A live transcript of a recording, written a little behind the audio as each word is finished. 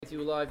to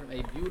you live from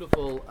a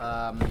beautiful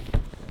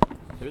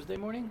Thursday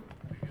morning?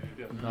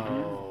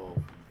 No.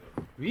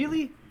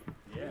 Really?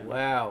 Yeah.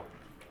 Wow.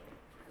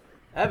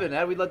 Evan,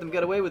 how do we let them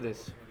get away with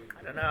this?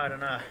 I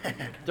don't know.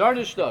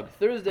 Darnishtug,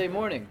 Thursday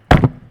morning.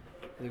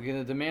 They're going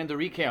to demand a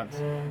recount.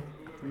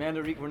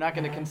 We're not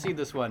going to concede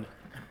this one.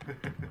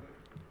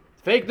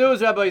 Fake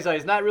news, Rabbi Isai.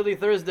 It's not really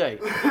Thursday.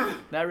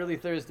 Not really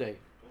Thursday.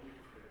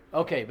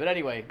 Okay, but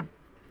anyway.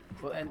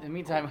 Well, in the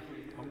meantime,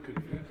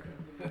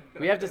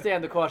 we have to stay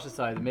on the cautious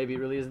side. Maybe it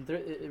really isn't.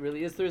 It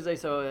really is Thursday.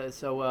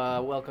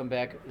 So welcome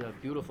back.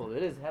 Beautiful.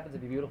 It is. It happens to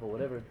be beautiful.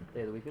 Whatever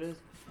day of the week it is.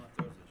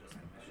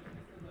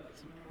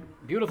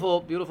 Beautiful,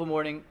 beautiful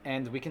morning,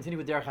 and we continue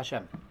with Derech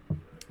Hashem.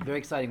 Very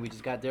exciting. We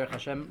just got Derech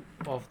Hashem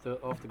off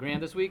the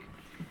ground this week.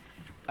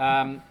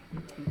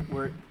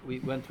 We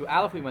went through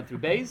Aleph. We went through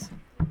Beis.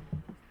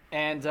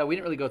 And we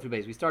didn't really go through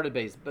Beis. We started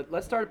Beis. But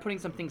let's start putting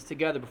some things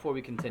together before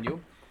we continue.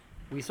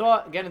 We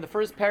saw, again, in the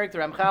first parak, the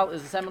Ramchal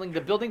is assembling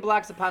the building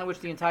blocks upon which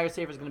the entire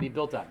Sefer is going to be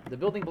built on. The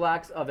building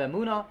blocks of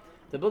Emunah,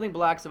 the building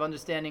blocks of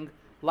understanding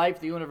life,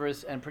 the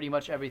universe, and pretty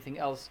much everything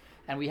else.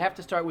 And we have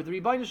to start with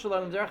Ribono Shel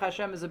Olam. Derech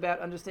Hashem is about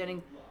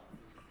understanding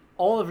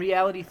all of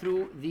reality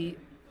through the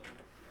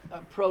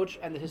approach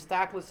and the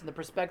histaklis and the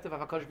perspective of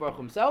HaKadosh Baruch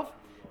Hu himself,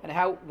 and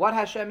how what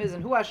Hashem is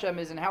and who Hashem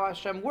is and how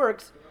Hashem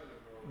works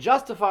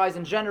justifies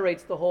and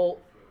generates the whole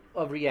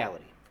of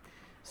reality.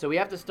 So we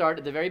have to start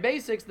at the very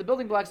basics, the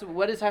building blocks of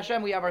what is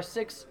Hashem. We have our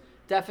 6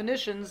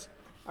 definitions,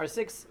 our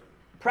 6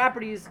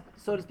 properties,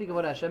 so to speak, of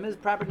what Hashem is.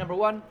 Property number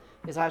 1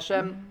 is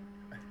Hashem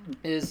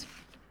is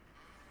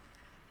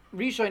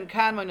Rishon,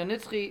 Kanman, and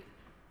Nitzchi,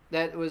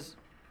 that was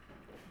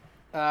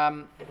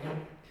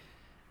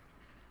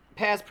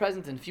past,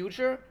 present, and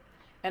future.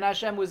 And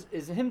Hashem is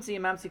Himtzi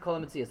and Mamtzi Kol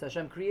HaMetzias.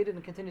 Hashem created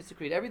and continues to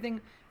create everything.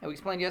 And we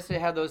explained yesterday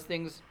how those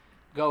things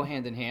go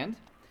hand in hand.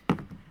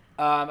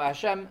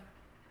 Hashem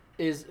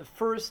is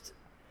first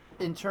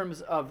in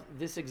terms of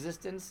this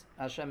existence.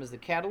 Hashem is the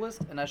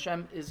catalyst, and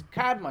Hashem is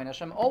Kadmon.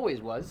 Hashem always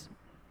was.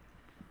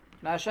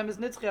 And Hashem is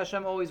Nitzchi.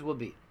 Hashem always will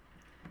be.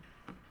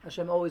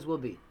 Hashem always will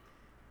be.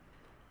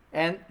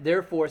 And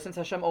therefore, since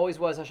Hashem always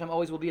was, Hashem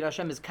always will be, and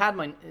Hashem is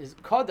Kadmon, is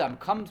Kodam,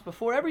 comes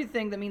before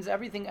everything, that means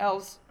everything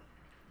else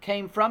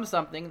came from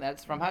something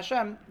that's from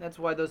Hashem. That's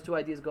why those two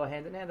ideas go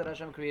hand in hand, that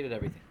Hashem created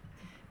everything.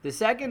 The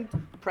second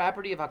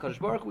property of HaKadosh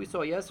Baruch Hu we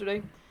saw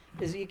yesterday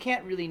is that you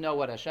can't really know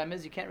what Hashem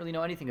is. You can't really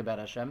know anything about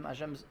Hashem.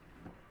 Hashem's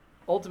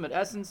ultimate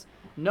essence,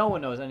 no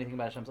one knows anything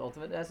about Hashem's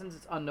ultimate essence.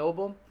 It's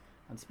unknowable,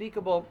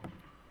 unspeakable,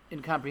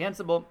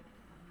 incomprehensible.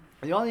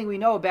 The only thing we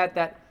know about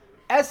that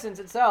essence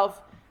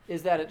itself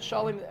is that it's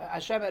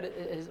Hashem at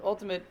his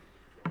ultimate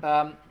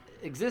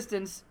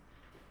existence,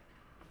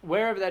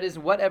 wherever that is,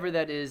 whatever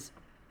that is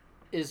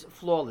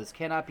flawless,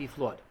 cannot be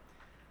flawed.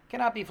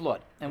 Cannot be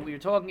flawed. And we were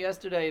talking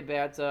yesterday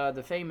about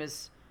the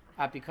famous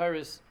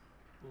Apikoros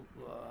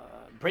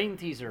brain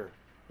teaser,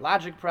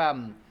 logic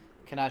problem.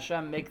 Can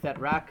Hashem make that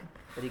rock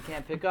that he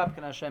can't pick up?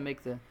 Can Hashem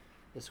make the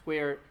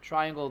square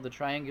triangle, the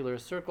triangular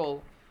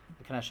circle?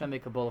 Can Hashem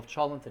make a bowl of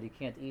cholent that he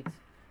can't eat?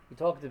 We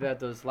talked about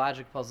those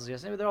logic puzzles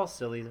yesterday. They're all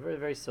silly. They're very,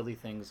 very silly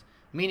things.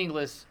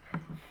 Meaningless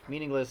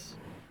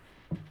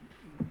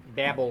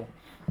babble.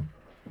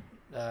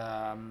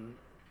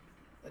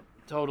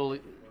 Total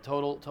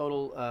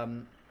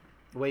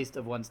waste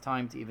of one's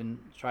time to even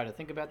try to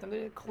think about them.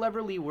 They're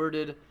cleverly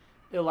worded,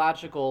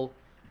 illogical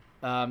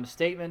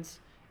statements.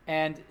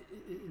 And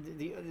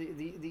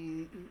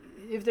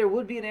if there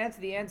would be an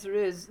answer, the answer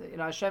is,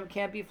 Hashem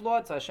can't be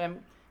flawed. So Hashem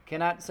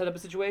cannot set up a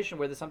situation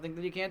where there's something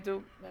that he can't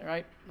do,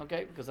 right?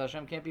 Okay, because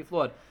Hashem can't be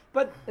flawed.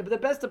 But the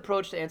best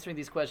approach to answering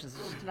these questions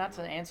is just not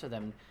to answer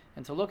them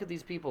and to look at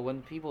these people.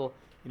 When people,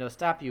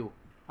 stop you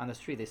on the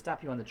street, they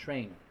stop you on the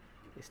train,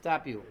 they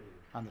stop you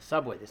on the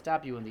subway, they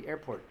stop you in the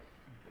airport,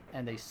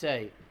 and they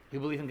say, "You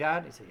believe in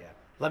God?" They say, "Yeah."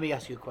 Let me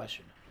ask you a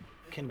question: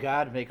 can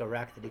God make a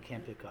rock that he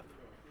can't pick up?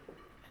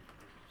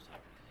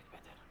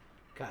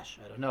 Gosh,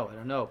 I don't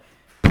know.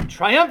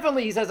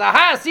 Triumphantly, he says,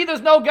 "Aha! See,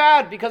 there's no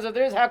God because if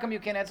there is, how come you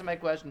can't answer my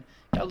question?"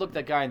 I look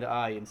that guy in the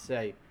eye and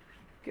say,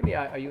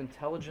 are you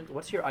intelligent?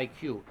 What's your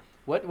IQ?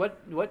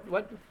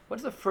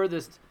 What's the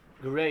furthest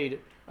grade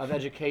of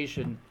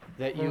education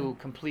that you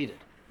completed?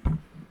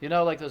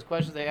 Like those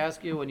questions they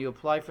ask you when you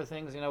apply for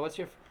things. What's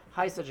your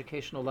highest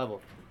educational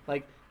level?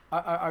 Like,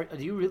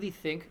 do you really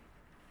think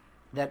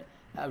that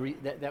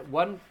that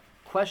one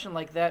question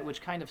like that,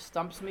 which kind of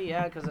stumps me?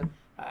 Yeah, because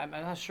I'm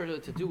not sure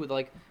what to do with,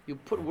 you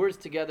put words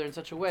together in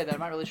such a way that I'm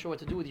not really sure what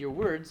to do with your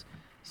words.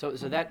 So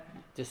that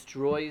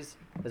destroys,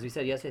 as we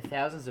said yesterday,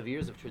 thousands of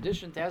years of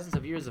tradition, thousands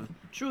of years of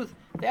truth,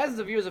 thousands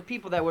of years of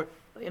people that were,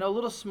 a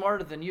little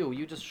smarter than you.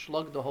 You just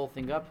shrugged the whole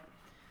thing up.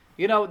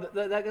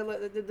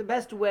 The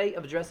best way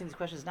of addressing these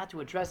questions is not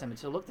to address them.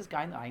 It's to look this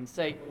guy in the eye and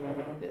say,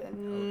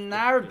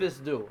 "Nar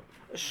bisdu,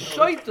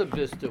 shoita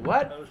bisdu."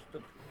 What?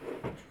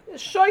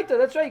 Shoita.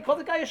 That's right. You call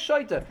the guy a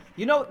shoita.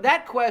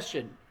 That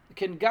question.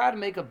 Can God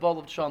make a bowl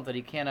of cholent that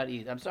he cannot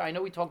eat? I'm sorry, I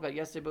know we talked about it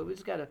yesterday, but we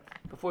just got to,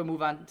 before we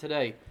move on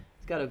today,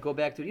 got to go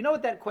back to it. You know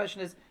what that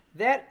question is?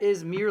 That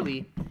is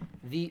merely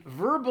the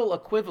verbal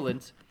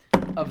equivalent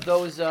of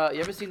those. You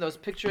ever seen those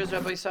pictures,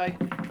 Rabbi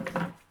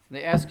Isai?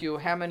 They ask you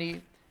how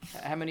many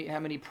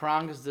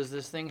prongs does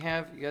this thing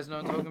have? You guys know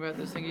what I'm talking about?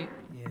 This thingy?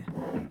 Yeah.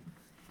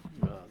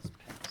 Oh, this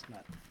pen's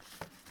not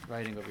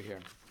writing over here.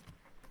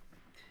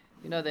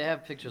 You know, they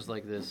have pictures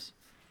like this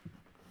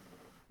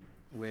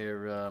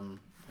where I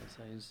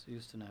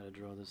used to know how to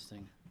draw this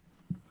thing.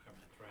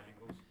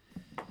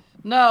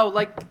 No,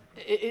 like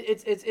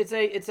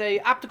it's a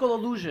optical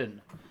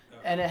illusion,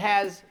 and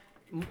it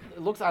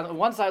looks on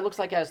one side looks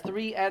like it has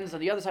 3 ends,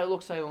 and the other side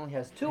looks like it only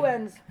has 2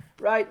 ends,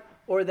 right?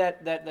 Or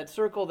that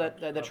circle,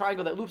 that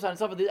triangle that loops on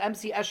itself with the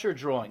MC Escher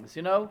drawings,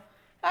 you know,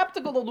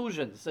 optical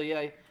illusions. So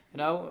yeah, you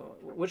know,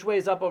 which way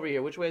is up over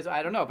here? Which way is,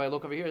 I don't know. If I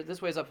look over here,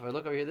 this way is up. If I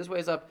look over here, this way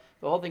is up.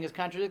 The whole thing is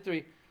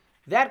contradictory.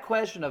 That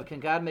question of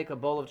can God make a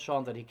bowl of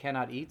shalom that he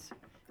cannot eat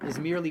is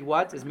merely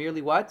what?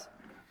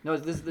 No,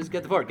 let's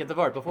get the vart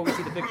before we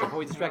see the picture, before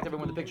we distract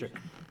everyone with the picture.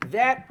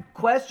 That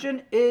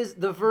question is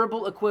the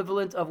verbal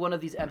equivalent of one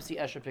of these MC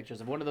Escher pictures,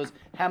 of one of those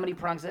how many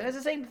prongs. It's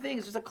the same thing.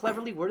 It's just a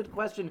cleverly worded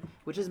question,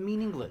 which is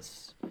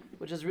meaningless,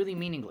 which is really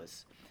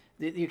meaningless.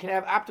 You can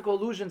have optical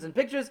illusions in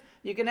pictures.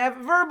 You can have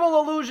verbal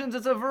illusions.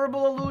 It's a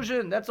verbal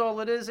illusion. That's all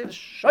it is. It's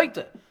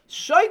shaita.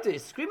 Shaita.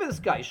 Scream at this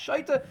guy.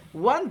 Shaita.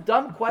 One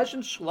dumb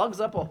question slugs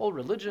up a whole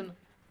religion.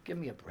 Give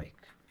me a break.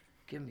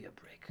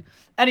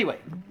 Anyway,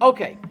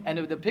 okay. And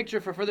the picture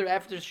for further,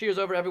 after the shir is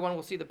over, everyone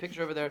will see the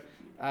picture over there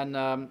on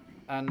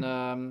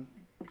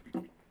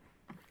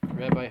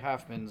Rabbi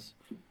Hoffman's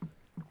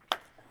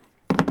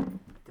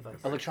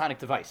electronic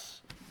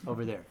device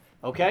over there.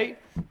 Okay?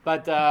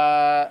 But,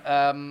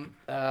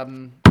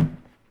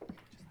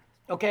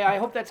 okay, I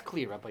hope that's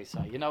clear, Rabbi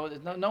Isai. You know,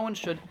 no one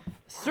should,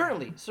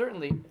 certainly,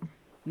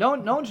 no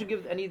one should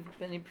give any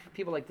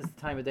people like this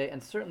the time of day,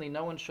 and certainly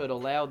no one should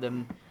allow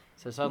them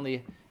to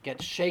suddenly get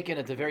shaken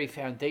at the very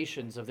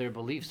foundations of their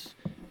beliefs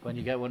when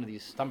you get one of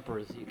these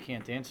stumpers you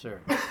can't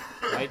answer,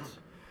 right?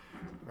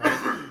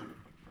 On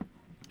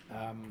the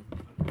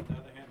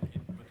other hand,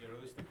 in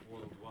materialistic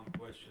world, one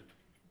question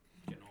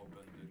can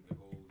open the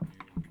whole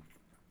new...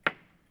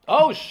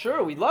 Oh,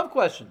 sure, we love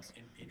questions.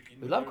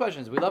 We love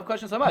questions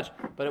so much.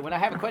 But when I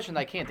have a question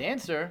that I can't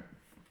answer,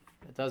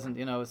 it doesn't,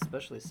 you know,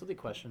 especially a silly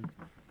question,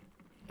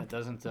 it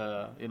doesn't,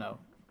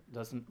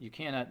 you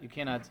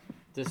cannot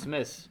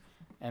dismiss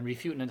and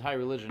refute an entire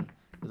religion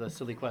with a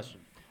silly question.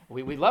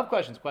 We love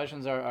questions.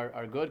 Questions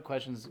are good.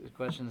 Questions.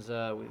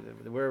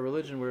 We're a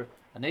religion. We're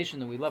a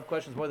nation, and we love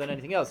questions more than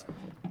anything else.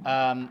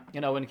 When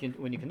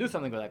you can do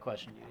something with that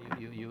question,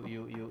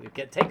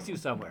 it takes you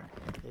somewhere.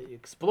 You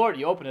explore it.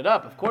 You open it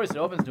up. Of course, it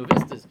opens new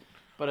vistas.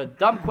 But a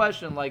dumb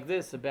question like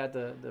this about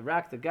the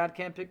rock that God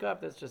can't pick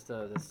up, that's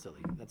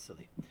silly. That's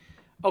silly.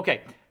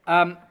 Okay.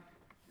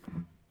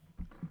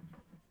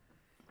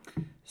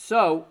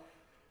 So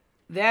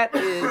that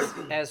is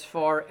as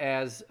far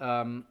as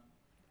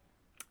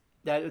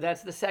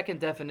that's the second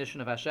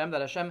definition of Hashem,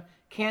 that Hashem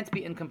can't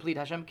be incomplete,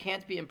 Hashem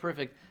can't be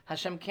imperfect,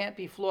 Hashem can't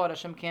be flawed,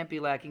 Hashem can't be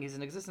lacking, he's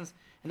in existence.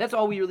 And that's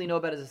all we really know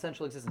about his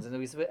essential existence. And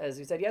as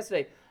we said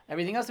yesterday,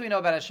 everything else that we know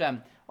about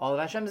Hashem, all of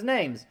Hashem's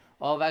names,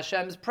 all of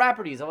Hashem's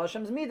properties, all of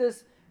Hashem's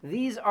midas,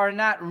 these are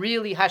not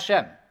really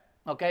Hashem.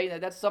 Okay?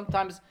 That's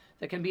sometimes,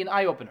 that can be an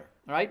eye-opener.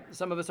 Right?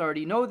 Some of us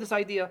already know this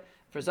idea.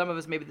 For some of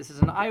us, maybe this is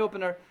an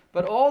eye-opener.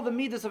 But all the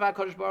midas of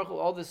HaKadosh Baruch Hu,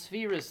 all the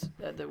spheres,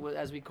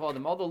 as we call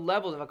them, all the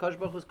levels of HaKadosh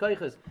Baruch Hu's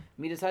koiches,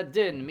 midas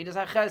hadin, midas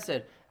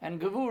hachesed, and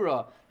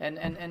gevura, and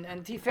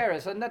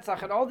tiferes, and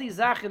netzach, and all these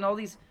zach, and all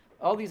these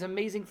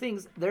amazing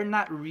things, they're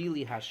not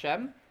really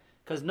Hashem,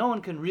 because no one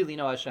can really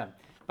know Hashem.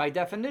 By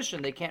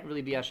definition, they can't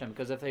really be Hashem,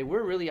 because if they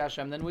were really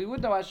Hashem, then we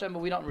would know Hashem, but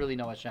we don't really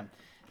know Hashem.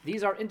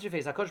 These are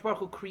interface. HaKadosh Baruch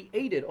Hu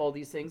created all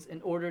these things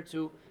in order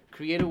to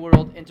create a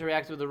world,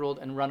 interact with the world,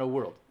 and run a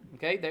world.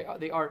 Okay,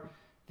 they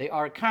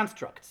are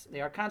constructs.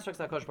 They are constructs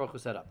that HaKadosh Baruch Hu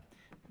set up.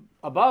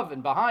 Above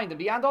and behind and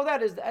beyond all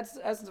that is the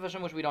essence of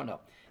Hashem, which we don't know.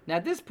 Now,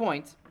 at this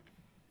point,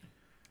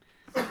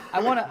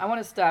 I want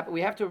to stop. We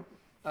have to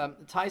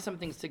tie some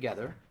things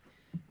together,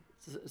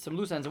 some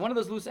loose ends. And one of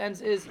those loose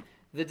ends is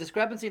the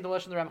discrepancy in the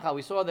Lashon of the Ramchal.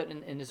 We saw that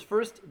in his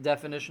first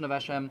definition of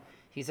Hashem,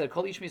 he said,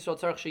 "Kol ish misol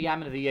tzarich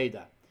sheyamin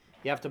v'yeda."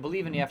 You have to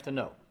believe and you have to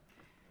know.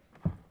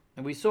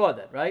 And we saw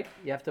that, right?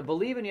 You have to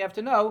believe and you have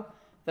to know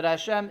that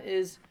Hashem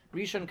is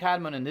Rishon,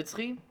 Kadmon, and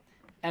Nitzchi.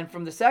 And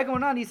from the second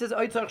one on, he says,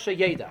 Oitzach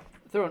Sheyeda.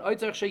 Third one,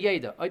 Oitzach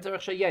Sheyeda. Oitzach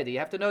Sheyeda. You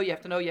have to know, you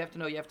have to know, you have to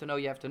know, you have to know,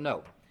 you have to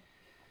know.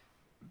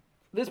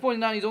 At this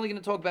point on, he's only going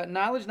to talk about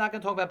knowledge, not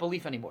going to talk about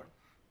belief anymore.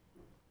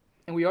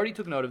 And we already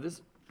took note of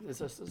this.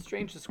 There's a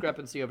strange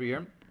discrepancy over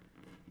here.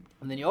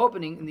 And then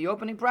in the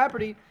opening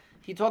property,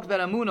 he talks about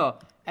Amunah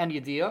and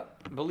Yediyah,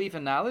 belief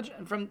and knowledge,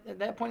 and from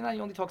that point on, he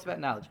only talks about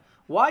knowledge.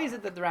 Why is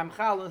it that the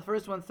Ramchal in the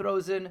first one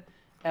throws in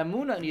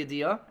Amunah and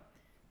Yediyah,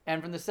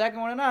 and from the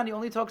second one on, he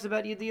only talks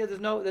about Yediyah,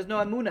 there's no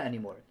Amunah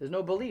anymore. There's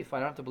no belief. I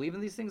don't have to believe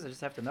in these things, I just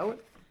have to know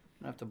it.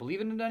 I don't have to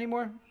believe in it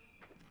anymore.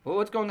 Well,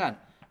 what's going on?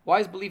 Why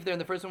is belief there in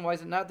the first one, why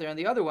is it not there in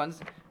the other ones?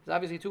 There's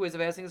obviously two ways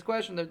of asking this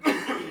question. They're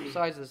two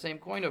sides of the same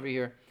coin over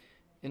here.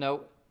 You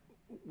know,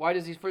 why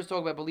does he first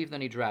talk about belief,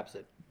 then he drops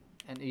it?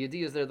 And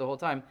Yediyah is there the whole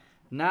time.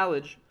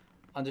 Knowledge,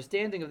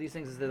 understanding of these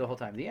things is there the whole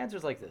time? The answer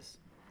is like this.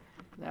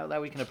 Now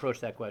we can approach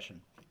that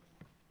question.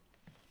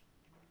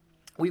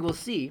 We will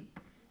see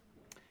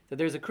that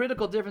there's a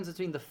critical difference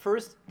between the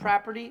first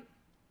property,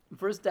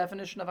 first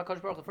definition of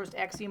HaKadosh Baruch Hu, the first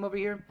axiom over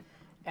here,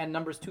 and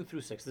numbers 2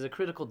 through 6. There's a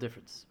critical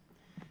difference.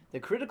 The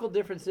critical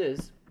difference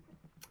is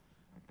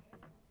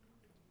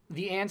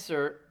the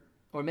answer,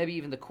 or maybe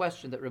even the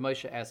question that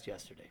Ramosha asked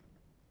yesterday.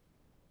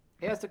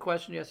 He asked a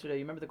question yesterday.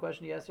 You remember the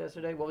question he asked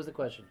yesterday? What was the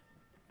question?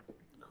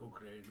 Who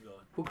created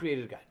God? Who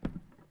created God?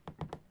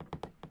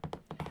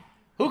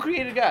 Who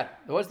created God?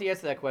 What's the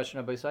answer to that question,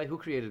 Rabbi Yisai? Who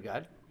created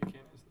God? You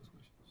can't ask those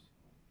questions.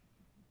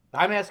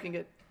 I'm asking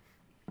it.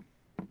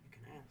 You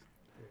can ask.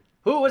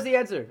 Who was the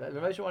answer?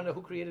 Ramosha wanted to know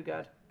who created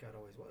God. God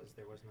always was.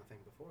 There was nothing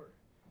before.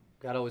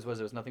 God always was.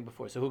 There was nothing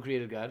before. So who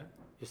created God?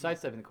 You're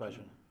sidestepping the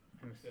question.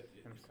 Himself.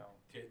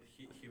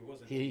 He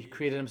wasn't. He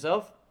created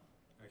himself?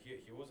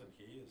 He wasn't.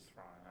 He is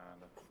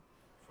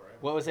forever.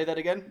 What would say that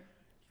again?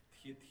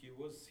 He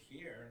was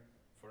here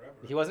forever.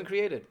 He wasn't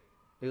created.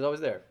 He was always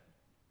there.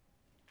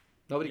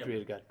 Nobody Yep.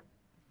 created God.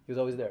 He was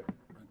always there.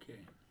 Okay.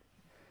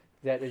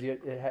 That is your,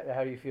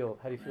 how do you feel?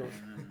 How do you feel?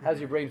 How does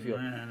your brain feel?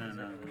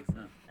 No,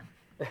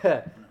 it's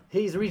not.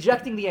 He's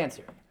rejecting the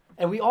answer.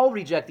 And we all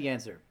reject the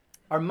answer.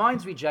 Our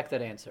minds reject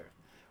that answer.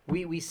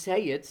 We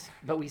say it,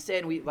 but we say it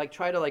and we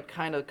try to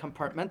kind of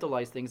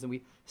compartmentalize things, and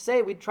we say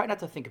it, we try not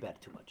to think about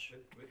it too much.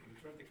 We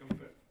try to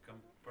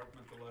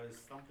compartmentalize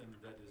something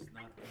that is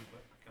not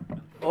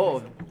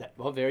compartmentalizable.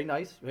 Well, very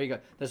nice. Very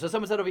good. So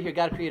someone said over here,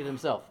 God created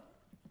himself.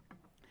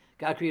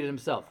 God created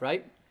himself,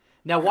 right?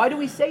 Now, why do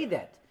we say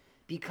that?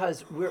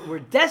 Because we're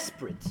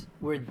desperate.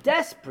 We're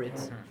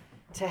desperate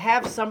to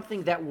have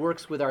something that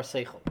works with our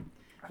seichel.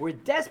 We're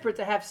desperate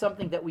to have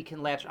something that we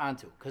can latch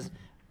onto. Because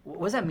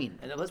what does that mean?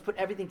 And let's put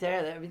everything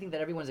together, everything that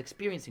everyone's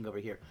experiencing over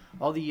here.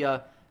 All the,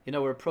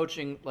 we're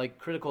approaching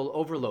critical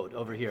overload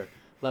over here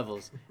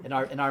levels in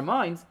our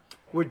minds.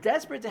 We're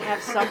desperate to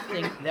have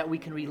something that we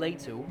can relate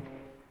to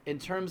in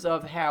terms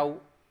of how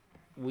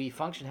we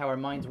function, how our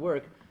minds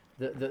work,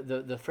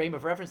 the frame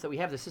of reference that we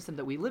have, the system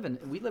that we live in.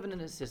 We live in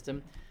a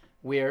system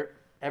where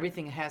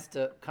everything has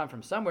to come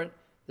from somewhere.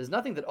 There's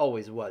nothing that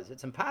always was.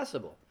 It's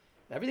impossible.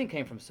 Everything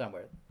came from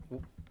somewhere.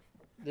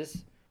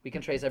 This, we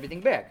can trace everything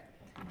back.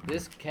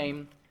 This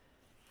came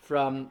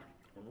from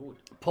Wood.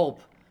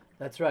 pulp.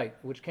 That's right.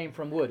 Which came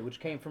from wood, which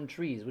came from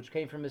trees, which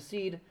came from a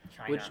seed,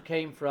 China. which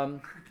came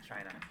from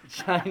China.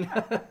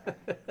 China.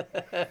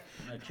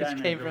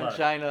 Which came from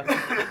China.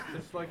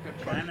 It's like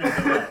the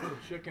China.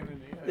 chicken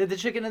and the egg. The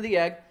chicken and the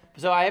egg.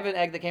 So I have an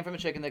egg that came from a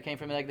chicken, that came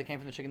from an egg, that came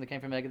from the chicken, that came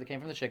from an egg, that came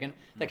from the chicken,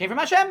 that came from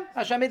Hashem.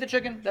 Hashem made the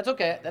chicken. That's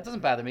okay. That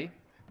doesn't bother me,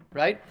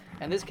 right?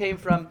 And this came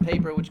from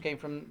paper, which came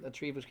from a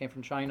tree, which came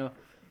from China,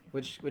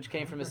 which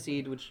came from a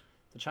seed, which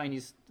the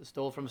Chinese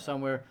stole from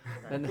somewhere,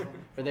 and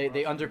or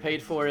they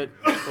underpaid for it,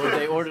 or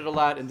they ordered a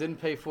lot and didn't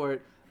pay for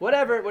it.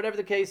 Whatever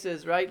the case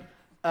is, right?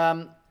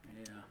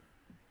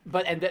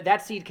 But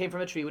that seed came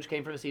from a tree, which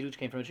came from a seed, which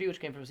came from a tree,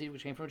 which came from a seed,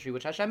 which came from a tree,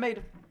 which Hashem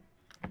made.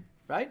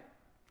 Right?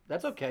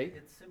 That's okay.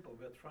 It's simple.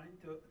 We're trying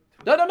to.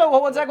 No.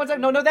 One sec.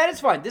 No, that is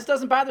fine. This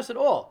doesn't bother us at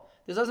all.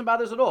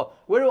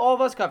 Where do all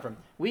of us come from?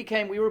 We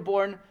were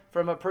born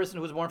from a person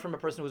who was born from a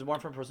person who was born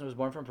from a person who was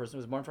born from a person who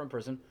was born from a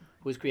person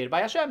who was created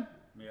by Hashem.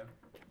 Yeah.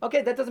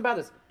 Okay, that doesn't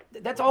bother us.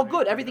 That's all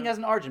good. Everything has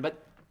an origin. But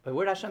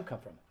where did Hashem come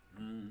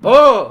from?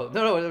 Oh,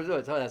 no,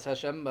 that's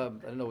Hashem. I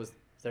don't know, was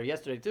there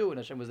yesterday too, and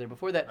Hashem was there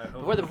before that.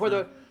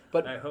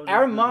 But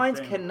our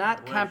minds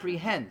cannot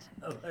comprehend,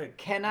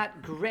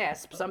 cannot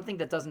grasp something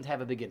that doesn't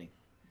have a beginning.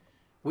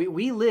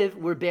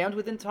 We're bound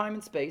within time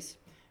and space.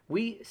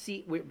 We're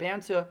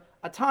bound to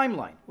a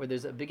timeline where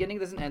there's a beginning,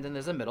 there's an end, and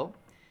there's a middle.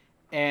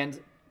 And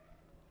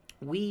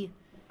we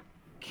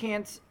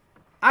can't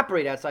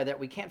operate outside that.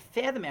 We can't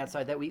fathom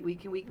outside that. We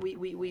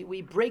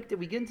break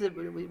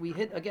that. We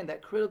hit again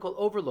that critical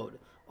overload.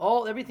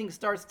 Everything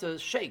starts to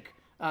shake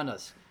on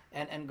us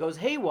and goes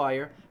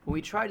haywire when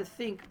we try to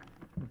think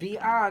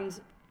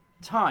beyond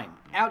time,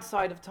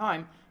 outside of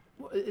time.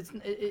 It's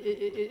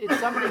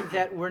something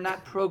that we're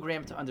not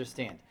programmed to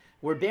understand.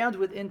 We're bound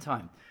within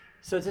time.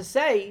 So to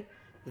say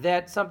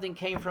that something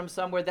came from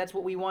somewhere, that's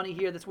what we want to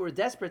hear, that's what we're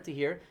desperate to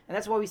hear, and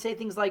that's why we say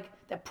things like,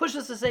 that push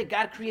us to say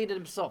God created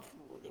himself,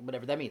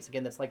 whatever that means.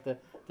 Again, that's like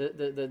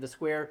the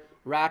square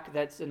rock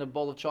that's in a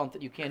bowl of chant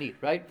that you can't eat,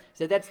 right?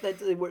 So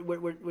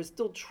we're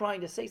still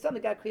trying to say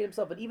something God created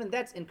himself, but even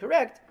that's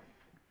incorrect.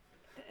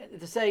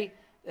 To say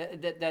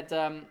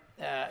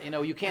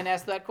you can't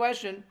ask that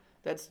question,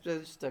 that's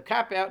just a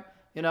cop-out,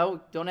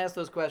 don't ask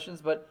those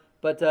questions, but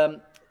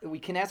we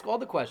can ask all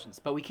the questions,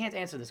 but we can't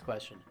answer this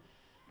question.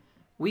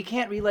 We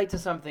can't relate to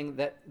something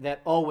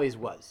that always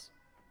was.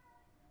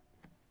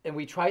 And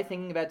we try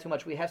thinking about it too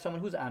much. We have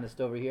someone who's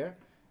honest over here,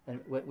 and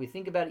when we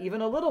think about it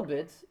even a little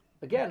bit,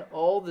 again,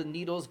 all the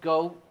needles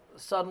go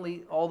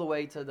suddenly all the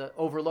way to the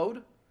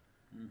overload,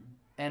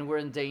 and we're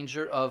in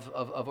danger of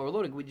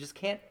overloading. We just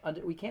can't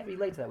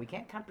relate to that. We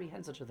can't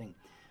comprehend such a thing.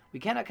 We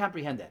cannot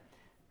comprehend that.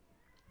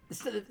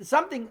 It's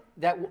something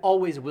that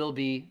always will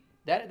be,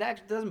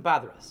 that doesn't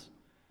bother us,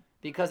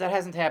 because that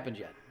hasn't happened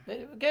yet.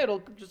 Okay,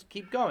 it'll just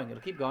keep going.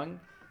 It'll keep going.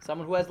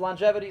 Someone who has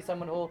longevity,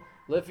 someone who will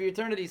live for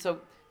eternity.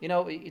 So,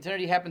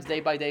 eternity happens day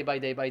by day by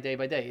day by day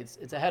by day.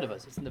 It's ahead of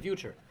us. It's in the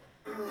future.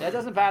 That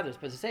doesn't bother us.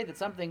 But to say that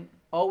something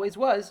always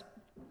was,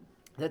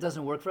 that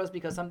doesn't work for us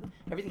because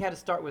everything had to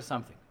start with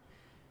something.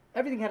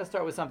 Everything had to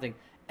start with something.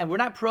 And we're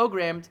not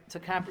programmed to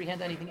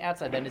comprehend anything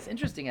outside that. And it's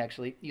interesting,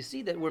 actually. You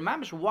see that we're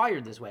mamish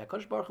wired this way.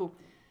 HaKadosh Baruch Hu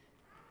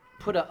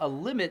put a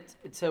limit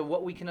to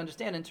what we can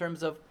understand in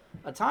terms of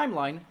a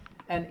timeline.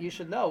 And you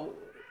should know,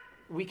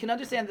 we can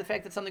understand the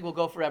fact that something will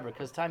go forever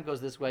because time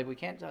goes this way. But we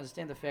can't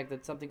understand the fact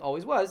that something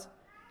always was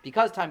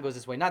because time goes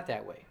this way, not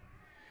that way.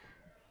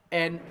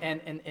 And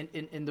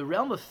in the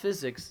realm of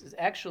physics, is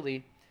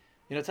actually,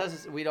 it tells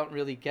us we don't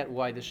really get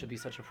why this should be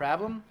such a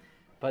problem.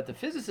 But the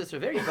physicists are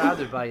very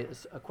bothered by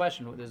a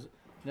question.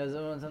 There's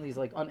some of these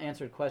like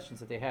unanswered questions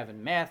that they have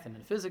in math and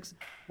in physics.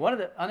 One of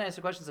the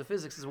unanswered questions of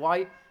physics is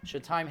why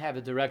should time have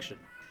a direction?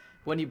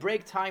 When you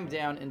break time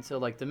down into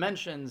like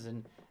dimensions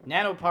and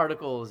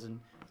nanoparticles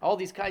and all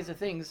these kinds of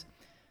things,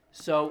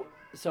 so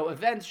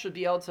events should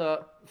be able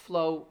to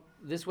flow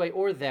this way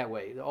or that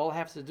way. It all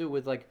has to do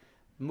with like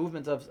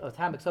movement of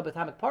atomic,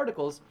 subatomic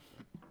particles,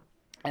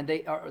 and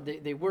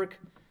they work.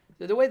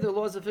 The way the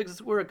laws of physics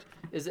work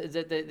is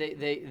that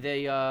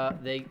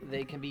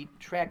they can be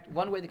tracked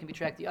one way, they can be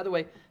tracked the other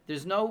way.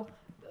 There's no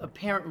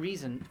apparent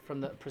reason from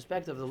the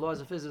perspective of the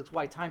laws of physics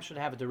why time should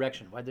have a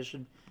direction, why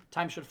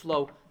time should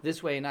flow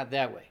this way and not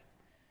that way.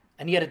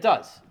 And yet it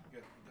does.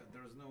 Yeah,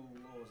 there's no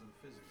laws in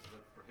physics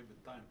that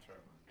prohibit time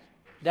travel.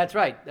 That's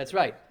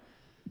right.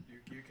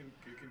 You can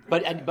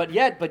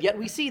But yet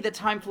we see that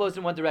time flows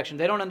in one direction.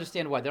 They don't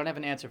understand why. They don't have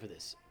an answer for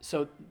this.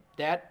 So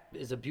that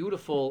is a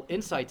beautiful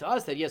insight to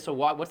us. So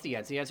what's the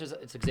answer? The answer is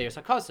it's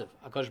Xeris HaKasav.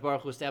 HaKadosh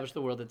Baruch Hu established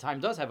the world that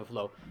time does have a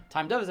flow.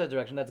 Time does have a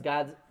direction. That's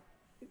God's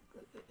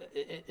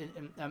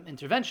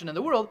intervention in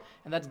the world,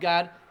 and that's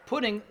God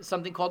putting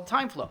something called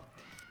time flow.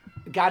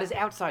 God is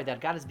outside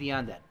that. God is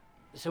beyond that.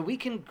 So we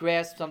can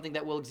grasp something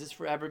that will exist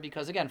forever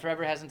because, again,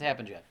 forever hasn't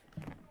happened yet.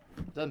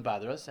 It doesn't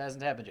bother us. It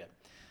hasn't happened yet.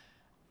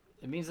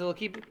 It means it'll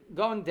keep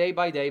going day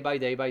by day by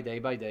day by day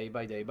by day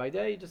by day by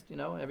day. Just,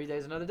 every day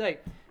is another day.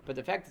 But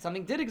the fact that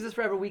something did exist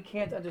forever, we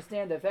can't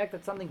understand. The fact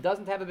that something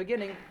doesn't have a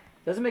beginning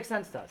doesn't make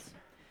sense to us.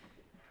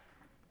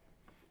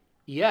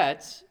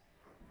 Yet,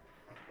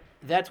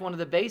 that's one of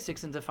the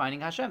basics in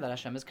defining Hashem, that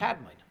Hashem is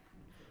Kadmon.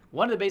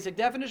 One of the basic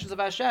definitions of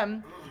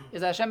Hashem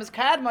is Hashem is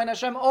Kadmon.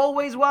 Hashem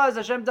always was.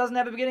 Hashem doesn't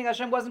have a beginning.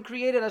 Hashem wasn't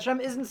created.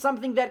 Hashem isn't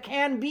something that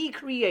can be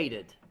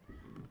created.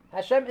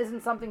 Hashem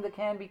isn't something that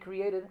can be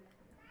created.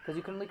 Because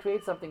you can only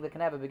create something that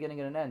can have a beginning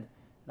and an end.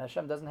 And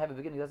Hashem doesn't have a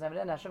beginning, doesn't have an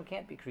end. Hashem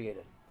can't be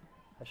created.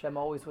 Hashem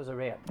always was a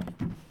ram.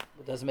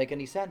 It doesn't make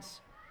any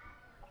sense.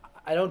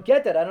 I don't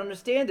get that. I don't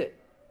understand it.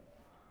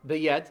 But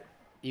yet,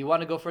 you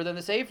want to go further in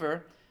the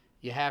Sefer,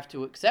 you have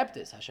to accept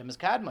this. Hashem is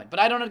Kadmon. But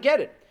I don't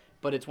get it.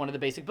 But it's one of the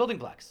basic building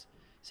blocks.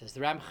 It says the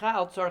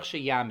Ramchal Tzorch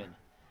Sheyamin.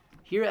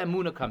 Here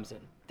Emunah comes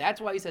in.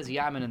 That's why he says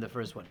Yamin in the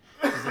first one.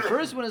 Because the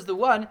first one is the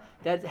one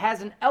that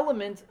has an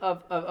element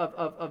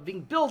of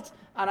being built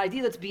on an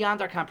idea that's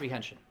beyond our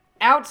comprehension,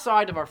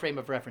 outside of our frame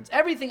of reference.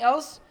 Everything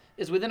else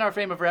is within our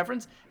frame of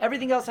reference.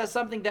 Everything else has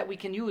something that we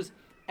can use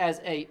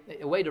as a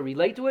way to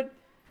relate to it.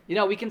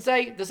 We can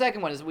say the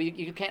second one is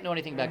you can't know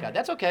anything about God.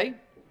 That's okay.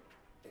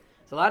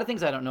 There's a lot of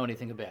things I don't know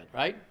anything about,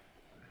 right?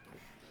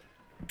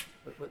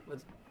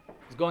 What's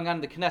going on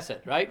in the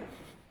Knesset, right?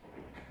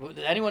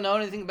 Did anyone know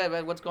anything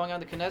about what's going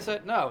on in the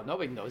Knesset? No,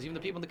 nobody knows. Even the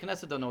people in the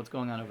Knesset don't know what's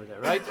going on over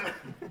there, right?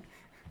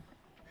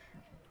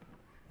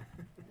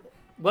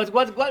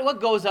 What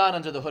goes on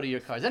under the hood of your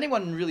car? Does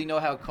anyone really know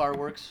how a car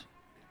works?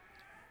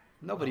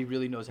 Nobody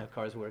really knows how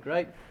cars work,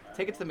 right?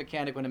 Take it to the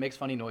mechanic when it makes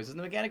funny noises, and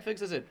the mechanic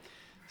fixes it.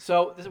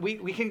 So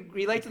we can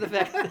relate to the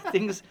fact that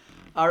things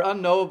are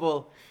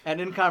unknowable and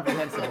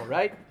incomprehensible,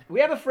 right? We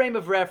have a frame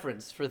of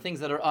reference for things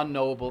that are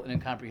unknowable and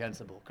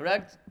incomprehensible,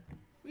 correct?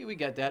 We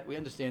get that. We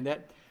understand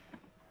that.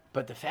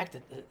 But the fact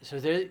that,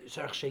 so there's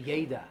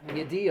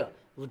Yediyah.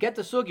 Get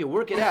the sugya,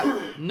 work it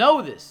out.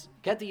 Know this.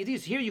 Get the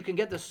Yediyah. Here you can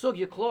get the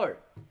sugya klor.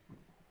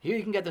 Here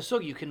you can get the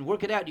sugya. You can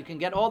work it out. You can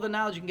get all the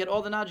knowledge. You can get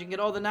all the knowledge. You can get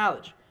all the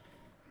knowledge.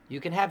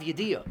 You can have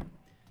Yediyah.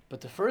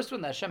 But the first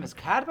one, that Hashem is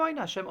Kadmon,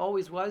 Hashem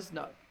always was,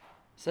 no.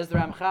 Says the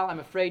Ramchal, I'm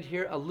afraid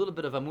here a little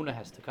bit of Amunah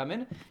has to come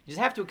in. You just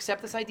have to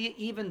accept this idea,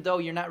 even though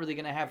you're not really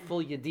going to have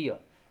full Yediyah.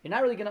 You're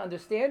not really going to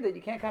understand it.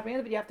 You can't comprehend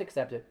it, but you have to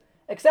accept it.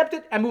 Accept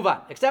it and move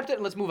on. Accept it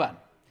and let's move on.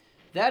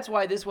 That's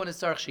why this one is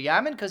Tzarech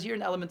Sheyamin, because here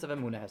an element of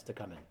Emunah has to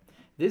come in.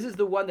 This is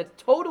the one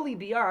that's totally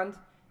beyond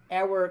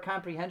our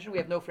comprehension. We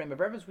have no frame of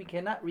reference. We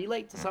cannot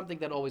relate to something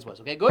that always was.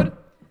 Okay, good?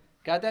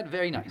 Got that?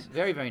 Very nice.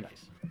 Very, very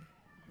nice.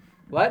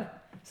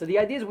 What? So the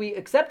idea is we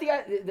accept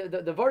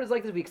the word is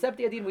like this. We accept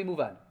the idea and we move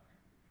on.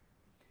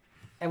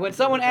 And when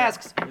someone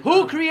asks,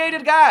 who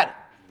created God?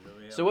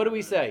 So what do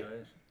we say?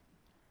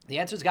 The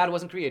answer is God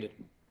wasn't created.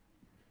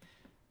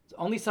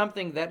 Only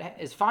something that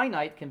is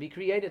finite can be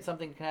created.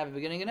 Something that can have a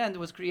beginning and end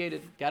was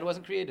created. God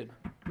wasn't created.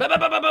 But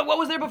what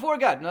was there before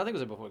God? Nothing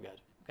was there before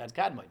God. God's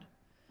Kadmon.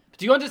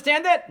 Do you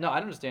understand that? No, I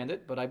don't understand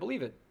it, but I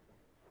believe it.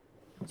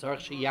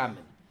 Tzarech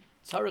Sheyamin.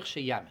 Tzarich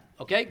sheyamin.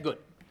 Okay, good.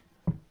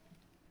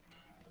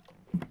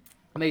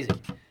 Amazing.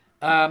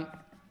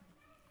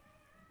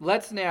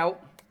 Let's now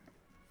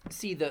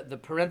see the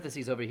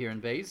parentheses over here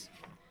in Beis.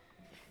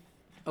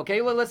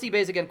 Okay, well, let's see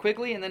Beis again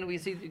quickly, and then we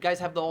see you guys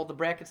have all the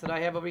brackets that I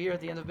have over here at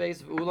the end of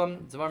Beis.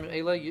 Ulam, Zvar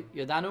Eila,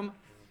 Yadanum.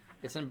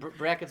 It's in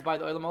brackets by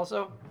the Olam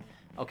also.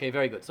 Okay,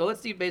 very good. So let's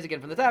see Beis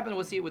again from the top, and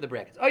we'll see it with the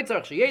brackets.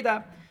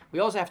 We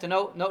also have to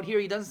note here,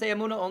 he doesn't say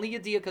Amunah, only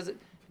Yediyah, because,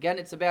 again,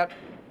 it's about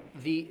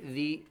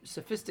the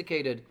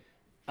sophisticated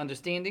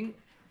understanding.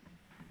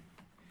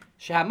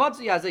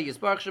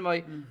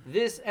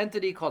 This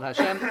entity called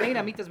Hashem,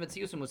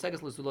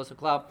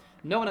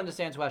 no one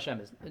understands who Hashem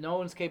is. No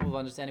one's capable of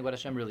understanding what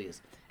Hashem really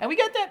is. And we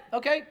get that,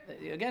 okay?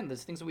 Again,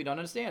 there's things that we don't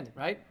understand,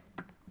 right?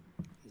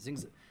 There's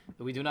things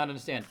that we do not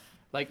understand.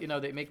 Like,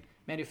 they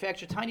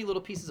manufacture tiny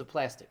little pieces of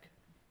plastic.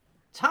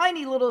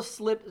 Tiny little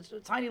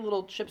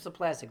chips of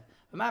plastic.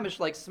 Mamish,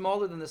 like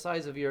smaller than the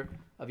size of your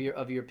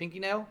pinky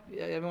nail.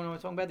 Everyone know what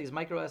I'm talking about? These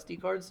micro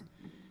SD cards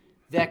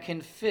that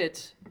can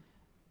fit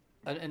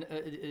an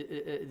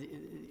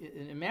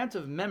amount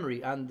of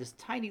memory on this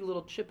tiny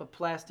little chip of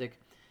plastic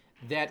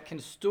that can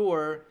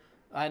store,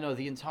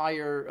 the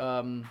entire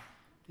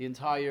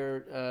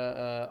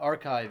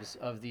archives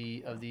of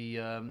the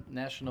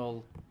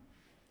National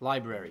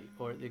Library,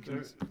 or it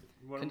can.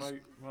 One of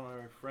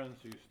my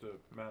friends used to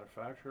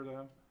manufacture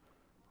them,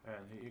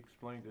 and he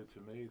explained it to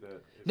me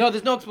that. No,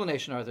 there's no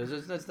explanation, Arthur.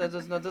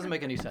 That doesn't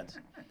make any sense.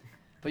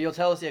 But you'll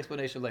tell us the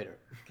explanation later,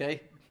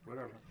 okay?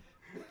 Whatever.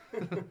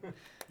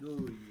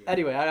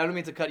 Anyway, I don't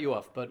mean to cut you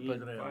off, but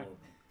Israel.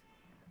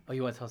 oh,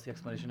 you want to tell us the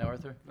explanation now,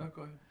 Arthur? No,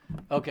 go ahead.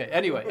 Okay.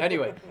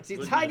 Anyway, see,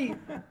 tiny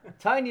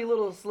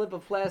little slip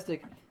of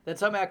plastic that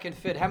somehow can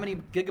fit. How many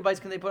gigabytes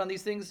can they put on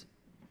these things?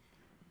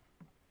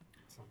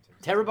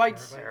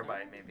 Terabytes?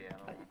 Terabyte, maybe. I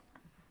don't know.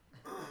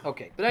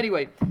 Okay, but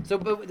anyway,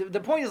 but the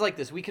point is like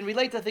this: we can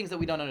relate to things that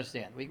we don't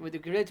understand. We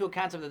can relate to a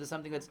concept that is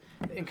something that's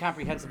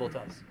incomprehensible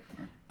to us.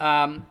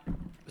 So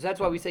that's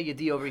why we say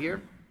Yedi over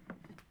here.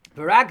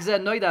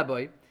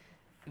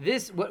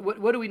 This,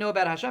 what do we know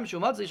about Hashem? Like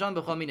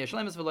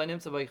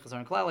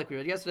we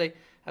read yesterday,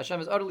 Hashem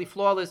is utterly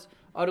flawless,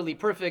 utterly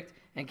perfect,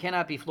 and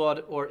cannot be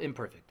flawed or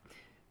imperfect.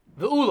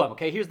 The ulam.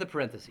 Okay, here's the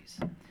parentheses.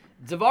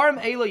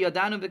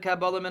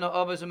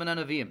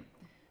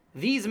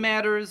 These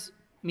matters,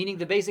 meaning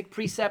the basic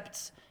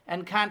precepts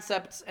and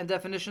concepts and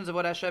definitions of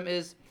what Hashem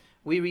is,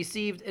 we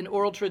received an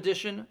oral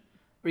tradition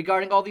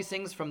regarding all these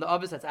things from the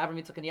Avos, that's Avraham,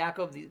 Yitzchak, and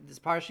Yaakov, these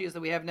parshiyas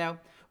that we have now,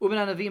 Uben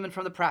Anavim, and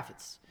from the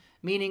prophets.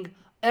 Meaning,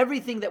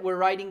 everything that we're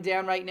writing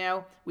down right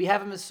now, we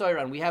have a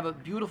Mesorah, we have a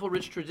beautiful,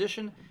 rich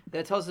tradition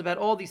that tells us about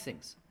all these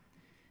things.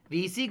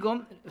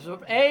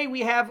 So A, we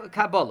have a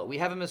Kabbalah, we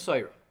have a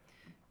Mesorah.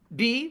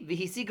 B,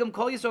 V'hisigam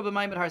kol Yisrael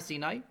b'mayim at Har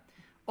Sinai.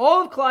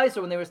 All of Klal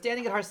Yisrael, when they were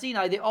standing at Har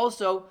Sinai, they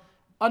also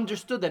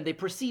understood them, they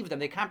perceived them,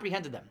 they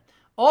comprehended them.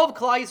 All of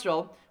Klal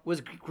Yisrael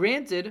was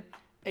granted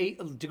a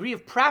degree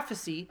of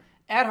prophecy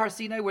at Har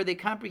Sinai where they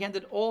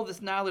comprehended all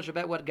this knowledge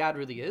about what God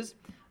really is.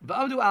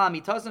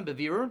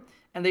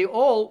 And they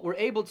all were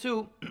able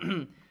to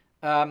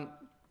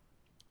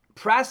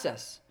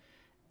process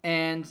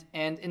and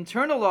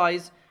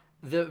internalize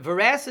the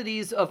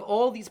veracities of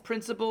all these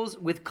principles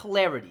with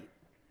clarity.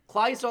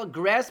 Klal Yisrael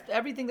grasped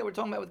everything that we're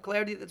talking about with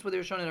clarity. That's what they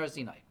were shown in Har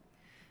Sinai.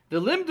 The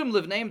limdum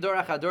livneim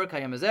dorach hador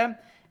kayam hazeh,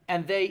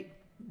 and they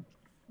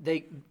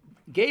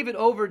gave it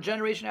over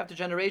generation after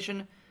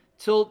generation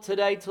till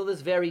today, till this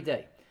very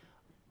day.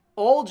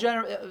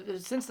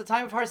 Since the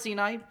time of Har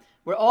Sinai,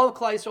 where all of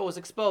Klal Yisrael was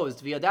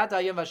exposed, we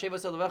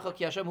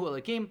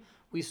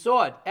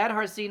saw it at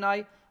Har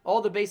Sinai,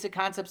 all the basic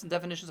concepts and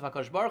definitions of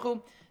HaKadosh Baruch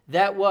Hu,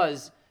 that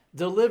was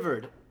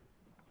delivered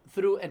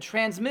through and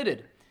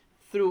transmitted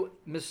through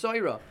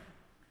Mesorah,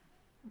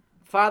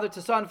 father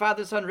to son,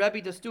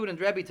 Rebbe to student,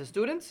 Rebbe to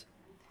students.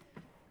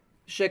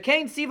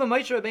 Shekain Siva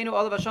Moshe Rabbeinu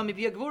Olav Hashem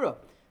Mipia Gvura.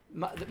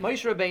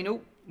 Moshe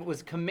Rabbeinu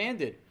was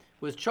commanded,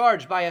 was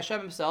charged by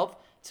Hashem himself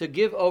to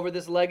give over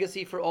this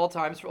legacy for all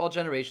times, for all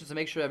generations, to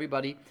make sure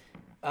everybody,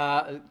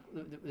 the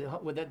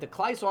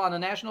Klal Yisrael on a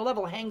national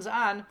level hangs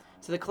on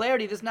to the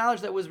clarity, this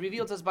knowledge that was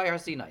revealed to us by Har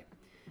Sinai.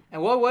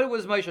 And what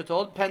was Moshe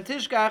told?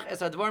 Pentishkach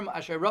es advarim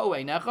asher ra'u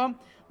einecha,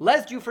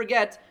 lest you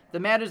forget the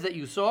matters that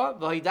you saw.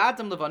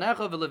 V'hidatem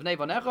levanecha v'livnei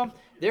vanecha.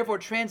 Therefore,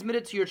 transmit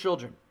it to your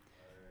children.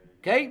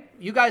 Okay,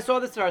 you guys saw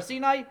this at Har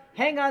Sinai.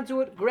 Hang on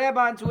to it, grab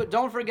onto it.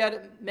 Don't forget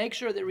it. Make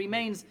sure that it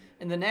remains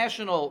in the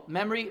national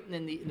memory,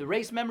 in the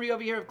race memory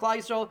over here of Klal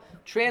Yisrael,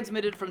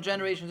 transmitted from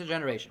generation to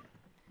generation.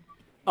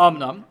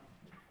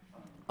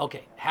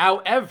 Okay.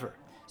 However,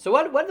 so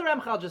what did the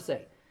Ramchal just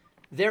say?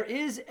 There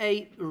is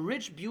a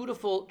rich,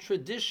 beautiful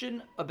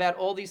tradition about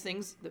all these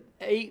things.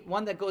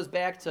 One that goes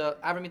back to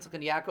Avraham, Yitzchak,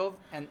 and Yaakov,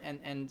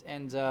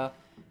 and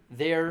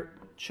their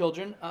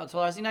children until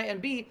Har Sinai,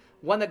 and B,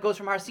 one that goes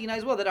from Har Sinai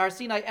as well. That Har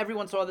Sinai,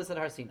 everyone saw this at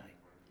Har Sinai,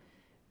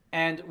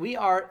 and we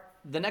are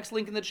the next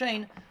link in the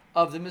chain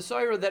of the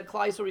Mesorah that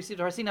Klal Yisrael received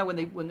at Har Sinai when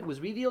it was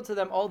revealed to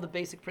them all the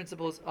basic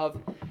principles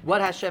of what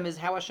Hashem is,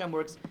 how Hashem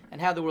works,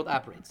 and how the world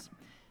operates.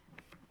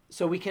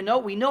 So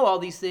we know all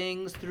these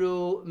things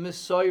through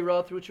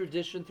Mesoira, through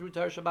tradition, through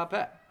Torah Shabbat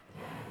Peh.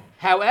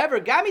 However,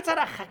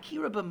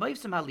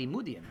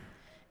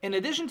 in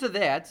addition to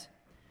that,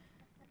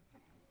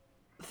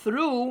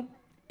 through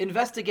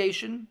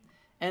investigation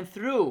and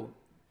through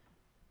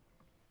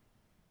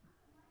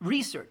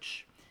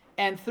research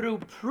and through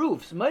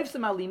proofs,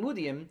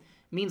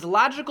 means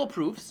logical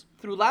proofs.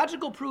 Through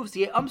logical proofs,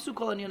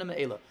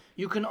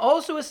 you can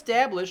also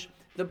establish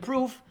the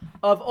proof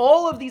of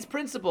all of these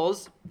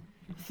principles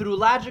through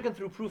logic and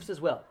through proofs as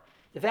well.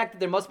 The fact that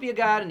there must be a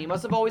God, and he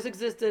must have always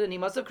existed, and he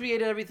must have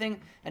created everything,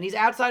 and he's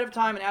outside of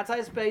time and outside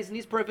of space, and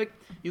he's perfect.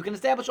 You can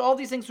establish all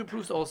these things through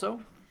proofs also.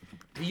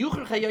 And you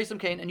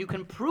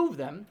can prove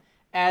them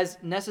as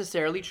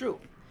necessarily true.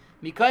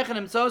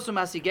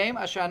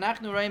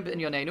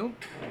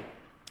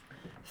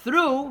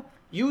 Through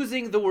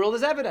using the world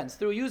as evidence,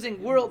 through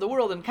using the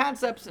world and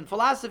concepts and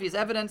philosophy as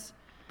evidence,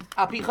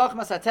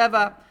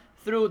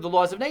 through the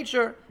laws of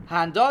nature,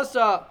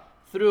 handasa,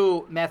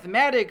 through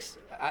mathematics,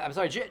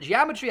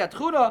 geometry,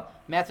 atchuna,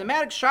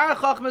 mathematics, shara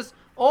chachmas,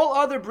 all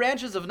other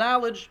branches of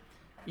knowledge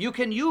you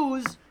can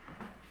use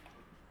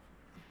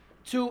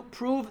to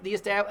prove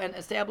and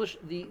establish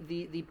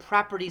the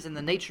properties and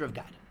the nature of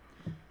God.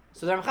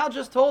 So the Ramchal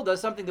just told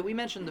us something that we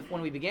mentioned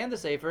when we began the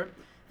Sefer,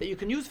 that you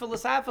can use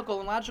philosophical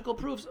and logical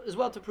proofs as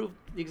well to prove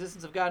the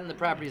existence of God and the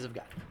properties of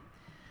God.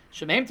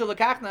 Shemeim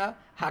telakachna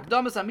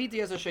hakdamas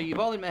hamiti as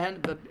sheyivolin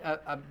mehen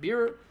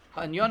abir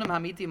ha'anyonim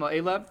hamiti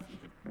mo'ela.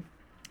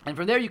 And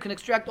from there you can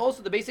extract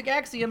also the basic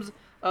axioms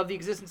of the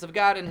existence of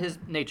God and his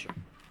nature.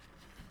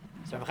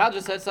 So Ramchal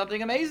just said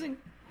something amazing.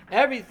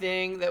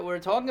 Everything that we're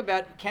talking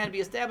about can be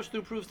established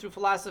through proofs, through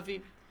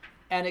philosophy,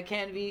 and it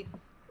can be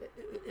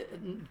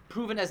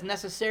proven as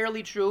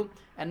necessarily true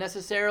and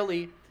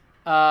necessarily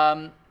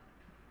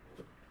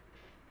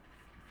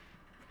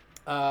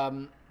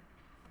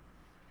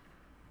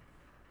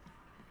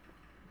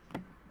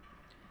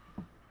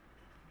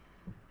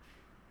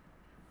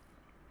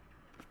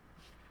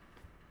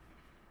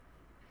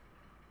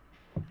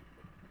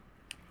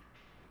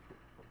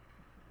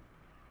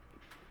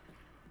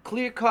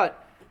clear cut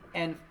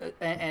and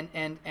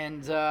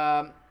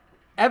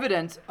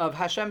evidence of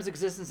Hashem's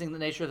existence and the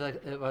nature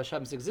of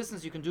Hashem's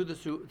existence. You can do this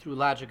through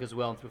logic as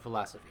well and through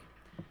philosophy.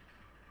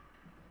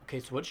 Okay,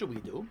 so what should we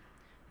do?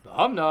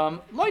 We're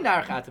not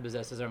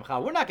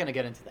going to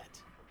get into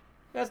that.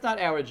 That's not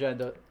our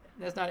agenda.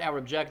 That's not our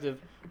objective.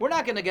 We're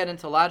not going to get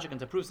into logic and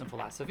to proofs and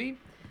philosophy.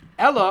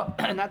 What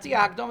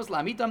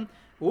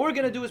we're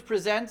going to do is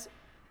present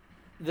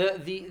the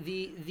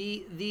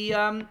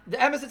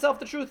emes itself,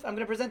 the truth. I'm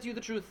going to present to you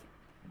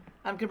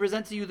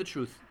the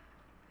truth.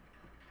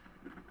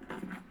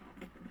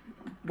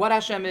 What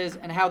Hashem is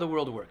and how the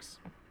world works.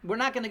 We're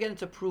not going to get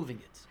into proving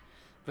it.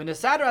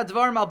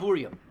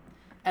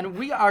 And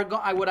we are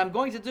what I'm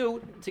going to do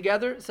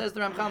together, says the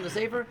Ramchal in the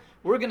Sefer,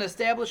 we're going to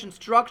establish and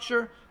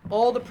structure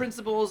all the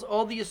principles,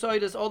 all the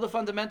yesodis, all the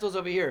fundamentals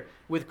over here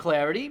with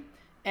clarity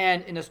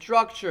and in a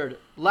structured,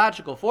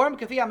 logical form,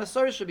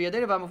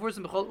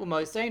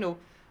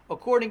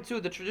 according to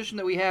the tradition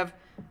that we have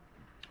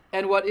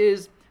and what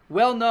is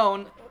well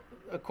known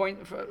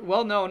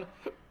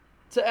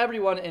to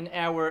everyone in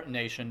our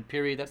nation,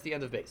 period. That's the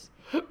end of base.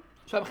 So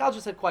Ramchal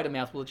just said quite a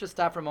mouthful. Let's just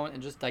stop for a moment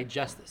and just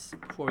digest this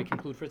before we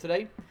conclude for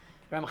today.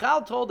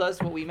 Ramchal told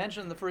us what we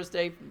mentioned in the first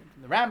day,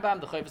 the Rambam,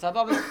 the Chayvus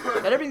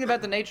HaVavos, that everything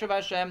about the nature of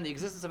Hashem, the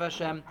existence of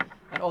Hashem,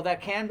 and all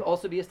that can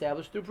also be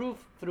established through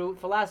proof, through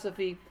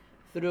philosophy,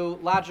 through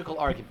logical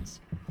arguments.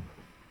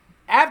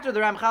 After the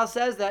Ramchal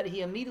says that,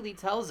 he immediately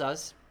tells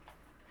us,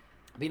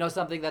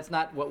 something that's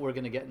not what we're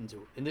going to get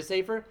into. In this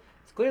Sefer,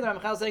 it's clear that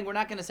Ramchal is saying we're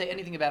not going to say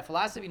anything about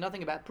philosophy,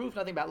 nothing about proof,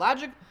 nothing about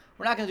logic.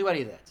 We're not going to do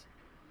any of that.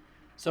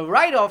 So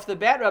right off the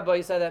bat,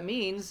 Rabbi said that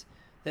means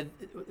that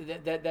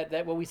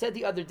what we said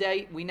the other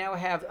day, we now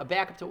have a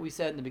backup to what we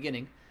said in the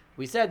beginning.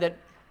 We said that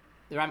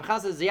the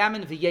Ramchal says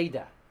Ziyamin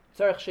v'yeda.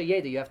 Tzarech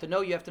sheyeda. You have to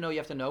know, you have to know, you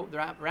have to know. The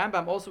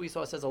Rambam also we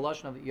saw says a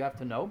lashon of you have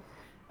to know.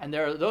 And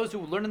there are those who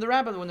learn in the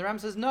Rambam, when the Rambam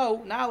says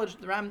no, knowledge,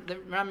 the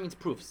Rambam means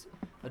proofs.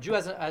 A Jew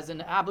has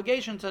an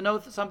obligation to know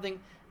something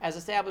as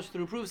established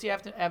through proofs. We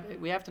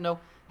have to know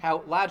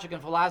how logic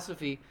and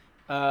philosophy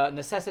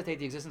necessitate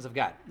the existence of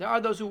God. There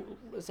are those who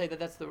say that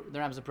that's the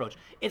Rambam's approach.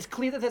 It's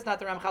clear that that's not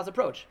the Ramchal's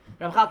approach.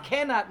 Ramchal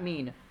cannot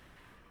mean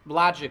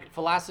logic,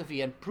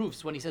 philosophy, and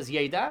proofs when he says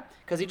Yeda,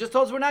 because he just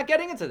told us we're not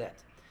getting into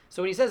that.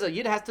 So when he says a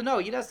Yid has to know,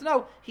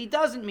 he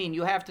doesn't mean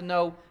you have to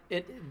know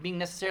it being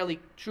necessarily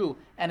true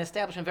and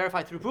established and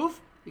verified through proof,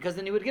 because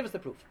then he would give us the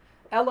proof.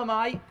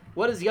 Elamai,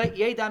 what does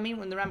Yeda mean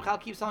when the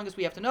Ramchal keeps telling us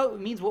we have to know? It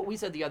means what we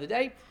said the other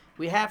day.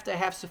 We have to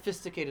have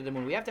sophisticated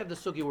amun. We have to have the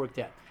sugi worked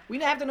out. We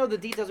don't have to know the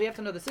details. We have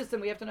to know the system.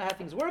 We have to know how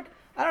things work.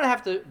 I don't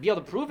have to be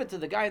able to prove it to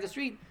the guy in the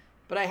street,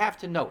 but I have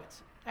to know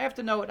it. I have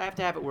to know it. I have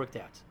to have it worked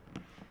out.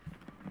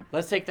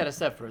 Let's take that a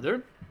step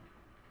further.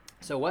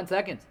 So 1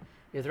 second.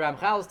 If the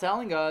Ramchal is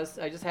telling us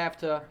I just have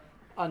to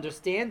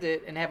understand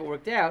it and have it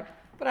worked out,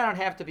 but I don't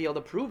have to be able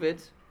to prove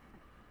it.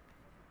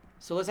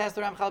 So let's ask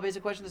the Ramchal a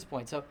basic question at this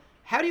point. So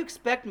how do you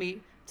expect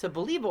me to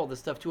believe all this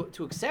stuff,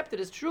 to accept it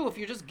as true if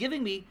you're just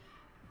giving me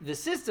the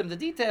system, the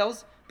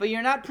details, but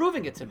you're not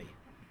proving it to me?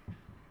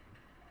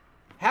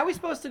 How are we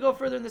supposed to go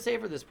further in the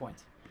Sefer at this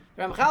point?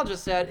 Ramchal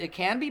just said it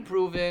can be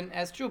proven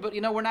as true, but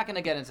we're not going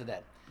to get into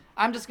that.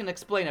 I'm just going to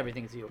explain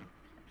everything to you.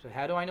 So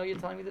how do I know you're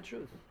telling me the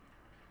truth?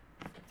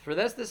 For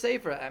this, the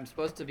Sefer, I'm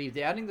supposed to be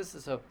doubting this,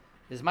 so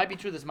this might be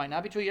true, this might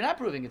not be true. You're not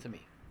proving it to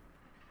me.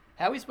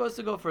 How are we supposed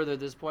to go further at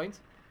this point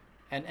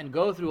and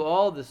go through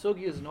all the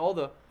sugyas and all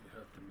the... You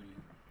have to believe.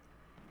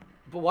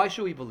 But why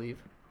should we believe?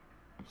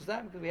 Just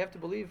that, because we have to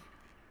believe.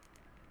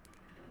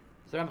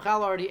 So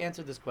Ramchal already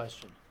answered this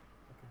question.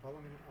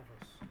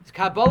 It's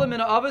Kabbalah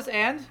min Avos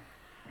and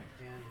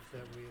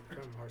that we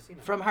from Har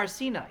Sinai. from Har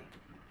Sinai.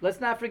 Let's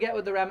not forget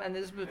what the Ram, and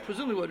this is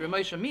presumably what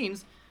Ramesha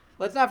means.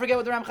 Let's not forget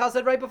what the Ramchal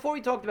said right before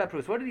he talked about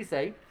proofs. What did he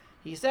say?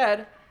 He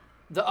said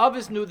the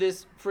Avos knew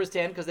this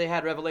firsthand because they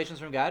had revelations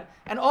from God,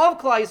 and all of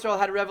Klal Yisrael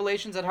had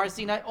revelations at Har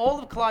Sinai. All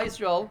of Klal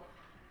Yisrael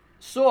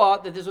saw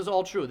that this was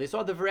all true. They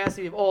saw the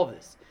veracity of all of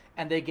this,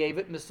 and they gave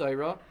it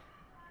Mesorah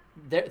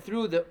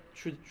through the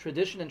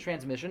tradition and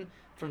transmission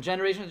from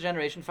generation to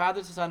generation,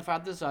 father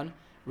to son,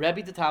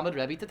 Rebbe to Talmud,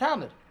 Rebbe to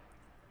Talmud.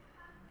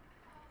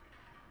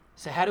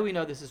 So how do we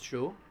know this is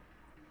true?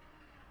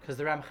 Because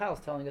the Ramchal is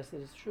telling us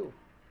that it's true.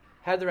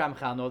 How did the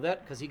Ramchal know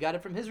that? Because he got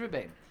it from his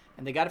Rebbeim.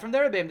 And they got it from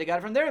their Rebbeim, they got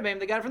it from their Rebbeim,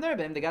 they got it from their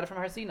Rebbeim, they got it from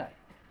Har Sinai.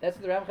 That's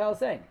what the Ramchal is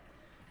saying.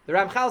 The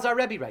Ramchal is our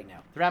Rebbe right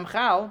now. The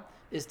Ramchal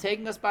is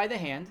taking us by the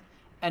hand,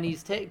 and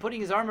he's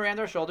putting his arm around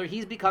our shoulder.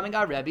 He's becoming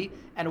our Rebbe,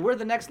 and we're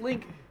the next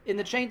link in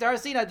the chain to Har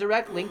Sinai,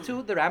 direct link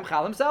to the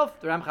Ramchal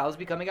himself. The Ramchal is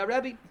becoming our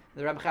Rebbe.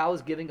 The Ramchal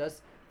is giving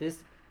us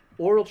this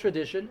oral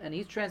tradition, and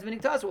he's transmitting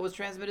to us what was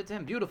transmitted to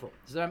him. Beautiful.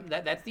 So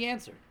that's the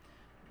answer.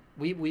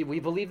 We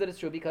believe that it's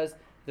true because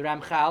the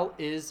Ramchal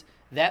is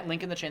that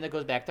link in the chain that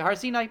goes back to Har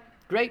Sinai.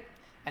 Great.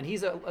 And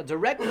he's a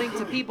direct link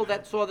to people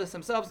that saw this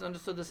themselves and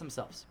understood this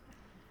themselves.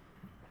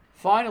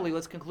 Finally,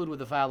 let's conclude with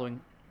the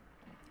following.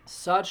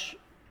 Such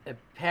a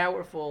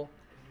powerful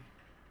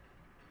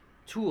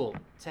tool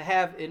to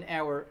have in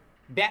our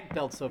back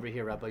belts over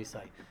here, Rabbi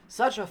Yisai.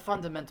 Such a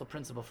fundamental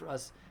principle for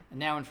us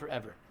now and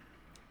forever.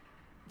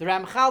 The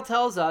Ramchal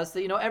tells us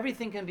that,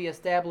 everything can be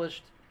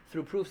established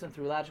through proofs and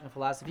through logic and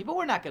philosophy, but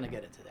we're not going to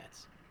get into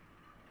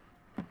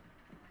that.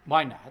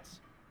 Why not?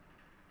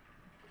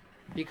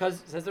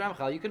 Because, says the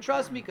Ramchal, you can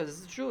trust me because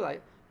this is true.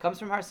 It comes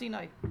from Har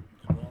Sinai.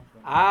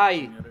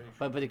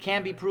 But it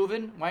can be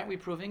proven. Why aren't we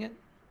proving it?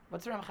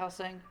 What's the Ramchal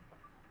saying?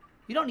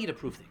 You don't need to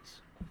prove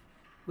things.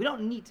 We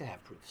don't need to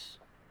have proofs.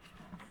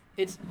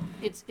 It's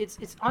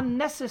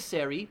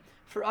unnecessary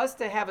for us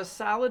to have a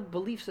solid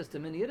belief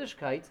system in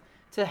Yiddishkeit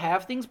to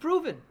have things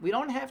proven. We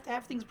don't have to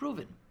have things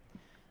proven.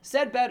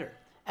 Said better,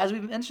 as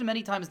we've mentioned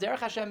many times, Derech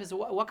Hashem is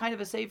what kind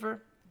of a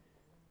sefer?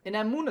 An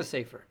Emunah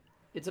sefer.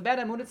 It's about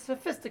Emunah, it's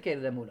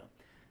sophisticated Emunah.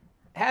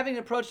 Having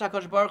approached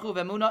HaKadosh Baruch Hu of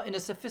Emunah in a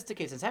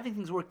sophisticated sense, having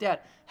things worked out,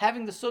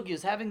 having the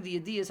sugyas, having the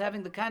ideas,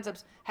 having the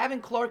concepts,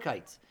 having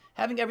Clarkites,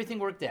 having everything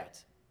worked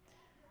out.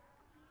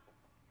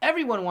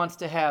 Everyone wants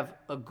to have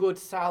a good,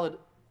 solid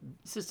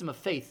system of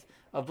faith,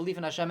 of belief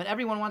in Hashem, and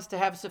everyone wants to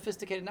have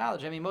sophisticated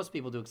knowledge. I mean, most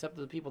people do, except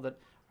the people that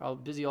are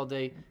busy all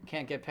day,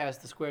 can't get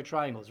past the square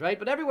triangles, right?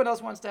 But everyone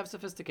else wants to have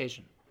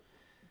sophistication.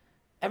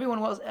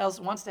 Everyone else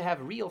wants to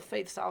have real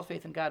faith, solid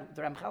faith in God.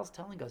 The Ramchal is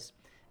telling us,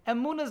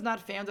 Emunah is not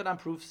founded on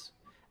proofs.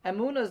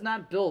 Emunah is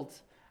not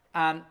built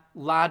on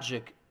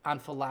logic, on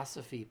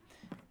philosophy.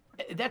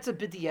 That's a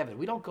b'diavad.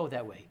 We don't go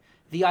that way.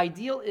 The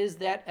ideal is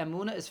that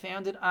Emunah is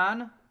founded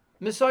on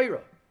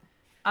Mesorah,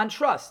 on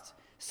trust.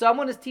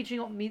 Someone is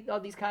teaching me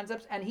these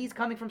concepts, and he's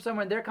coming from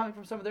somewhere, and they're coming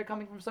from somewhere, they're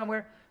coming from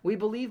somewhere. We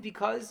believe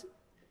because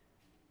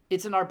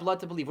it's in our blood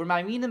to believe. We're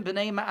ma'aminim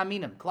b'nei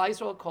ma'aminim. Klal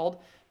Yisrael called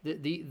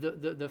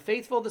the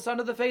faithful, the son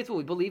of the faithful.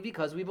 We believe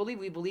because we believe.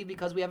 We believe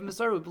because we have a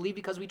Mesorah. We believe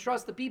because we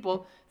trust the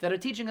people that are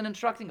teaching and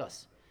instructing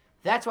us.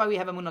 That's why we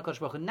have Emunah Kodesh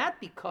Baruch Hu.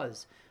 Not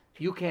because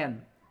you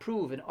can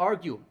prove and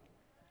argue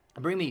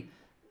and bring me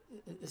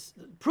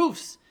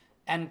proofs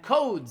and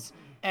codes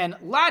and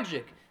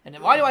logic. And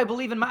why do I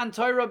believe in Matan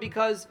Torah?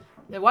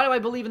 Why do I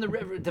believe in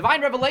the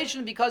divine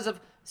revelation? Because of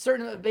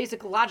certain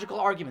basic logical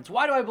arguments.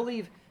 Why do I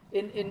believe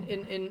in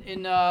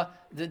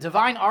the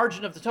divine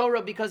origin of the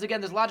Torah? Because again,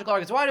 there's logical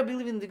arguments. Why do I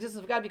believe in the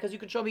existence of God? Because you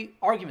can show me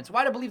arguments.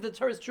 Why do I believe that the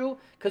Torah is true?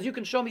 Because you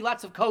can show me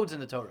lots of codes in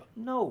the Torah.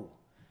 No,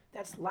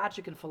 that's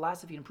logic and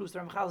philosophy and proofs. The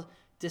Ramchal is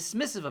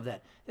dismissive of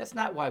that. That's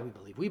not why we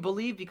believe. We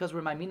believe because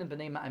we're ma'aminim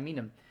b'nei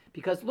ma'aminim.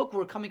 Because look,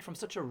 we're coming from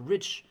such a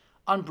rich,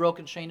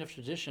 unbroken chain of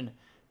tradition,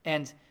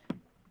 and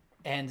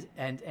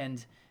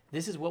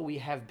this is what we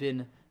have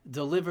been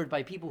delivered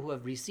by people who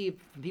have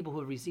received, from people who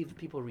have received,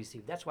 people who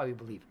received. That's why we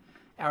believe.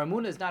 Our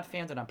Emunah is not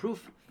founded on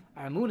proof.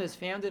 Our Emunah is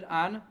founded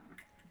on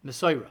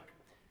Mesorah.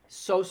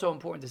 So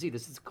important to see.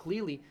 This is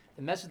clearly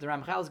the message the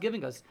Ramchal is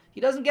giving us.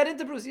 He doesn't get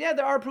into proofs. Yeah,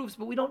 there are proofs,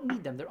 but we don't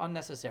need them. They're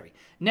unnecessary.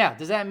 Now,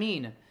 does that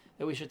mean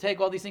that we should take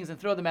all these things and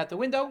throw them out the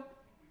window?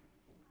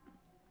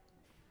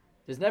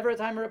 There's never a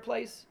time or a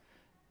place.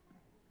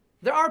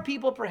 There are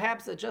people,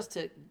 perhaps, that just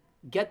to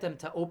get them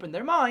to open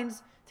their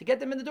minds, to get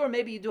them in the door,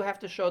 maybe you do have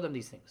to show them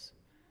these things.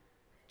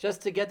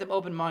 just to get them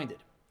open-minded.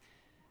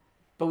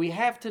 But we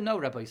have to know,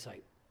 Rabbi Yisai,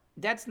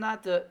 that's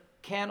not the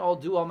can all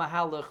do all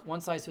mahalach,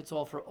 one size fits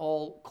all for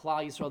all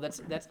Klal Yisrael.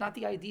 That's not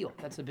the ideal.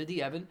 That's a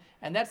bidi Evan.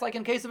 And that's like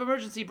in case of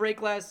emergency, break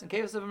glass. In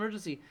case of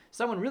emergency,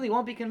 someone really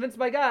won't be convinced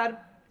by God.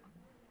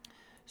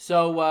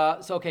 So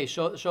okay,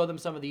 show them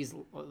some of these,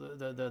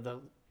 the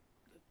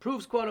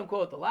proofs, quote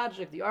unquote, the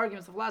logic, the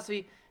arguments, the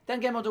philosophy. Then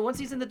get him to, once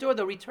he's in the door,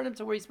 they'll return him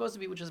to where he's supposed to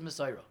be, which is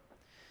Messiah.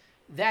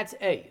 That's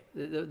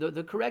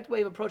the correct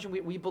way of approaching.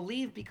 We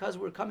believe because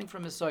we're coming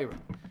from Messiah.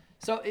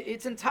 So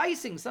it's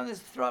enticing. Sometimes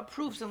throw out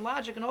proofs and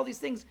logic and all these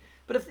things.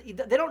 But if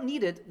they don't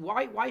need it,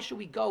 why should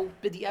we go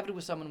bidi evid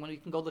with someone when we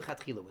can go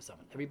lechatchila with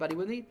someone? Everybody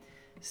with me?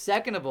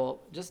 Second of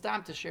all, just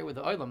time to share with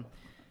the olam,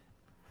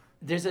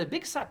 there's a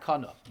big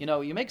sakana.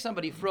 You make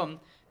somebody from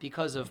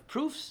because of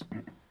proofs.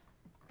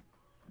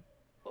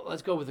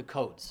 Let's go with the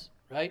codes,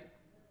 right?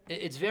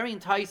 It's very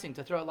enticing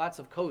to throw out lots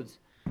of codes.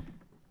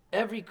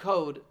 Every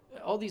code,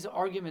 all these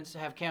arguments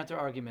have counter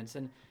arguments,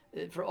 and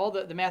for all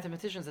the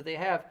mathematicians that they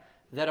have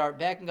that are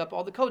backing up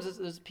all the codes,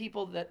 there's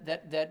people that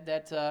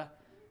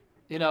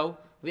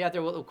we out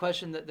there will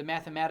question the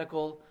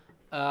mathematical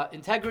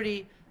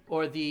integrity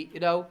or the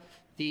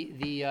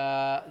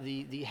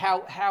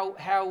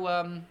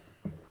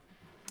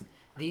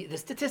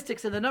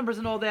statistics and the numbers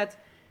and all that.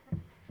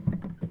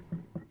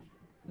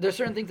 There's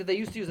certain things that they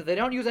used to use that they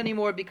don't use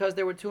anymore because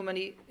there were too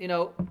many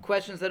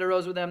questions that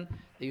arose with them.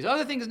 They use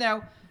other things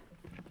now.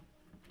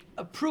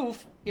 A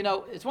proof,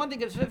 it's one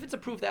thing if it's a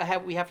proof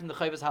that we have from the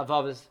Chayvus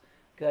Havavas,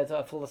 that's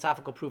a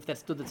philosophical proof that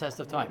stood the test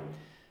of time.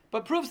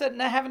 But proofs that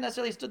haven't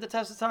necessarily stood the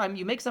test of time,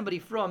 you make somebody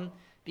from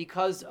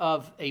because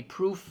of a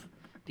proof,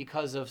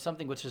 because of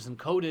something which is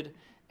encoded,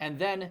 and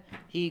then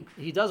he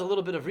does a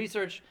little bit of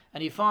research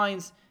and he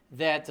finds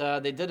that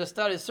they did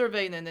a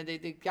survey and then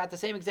they got the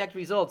same exact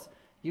results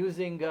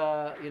using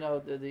the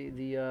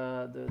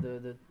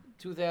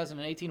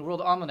 2018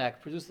 World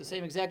Almanac produced the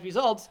same exact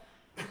results.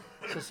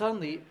 So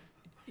suddenly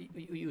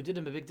you did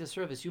him a big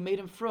disservice. You made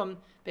him from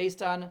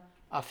based on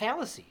a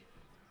fallacy.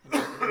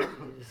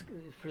 This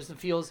person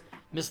feels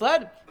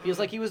misled, feels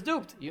like he was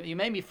duped. You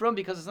made me from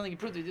because of something you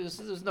proved.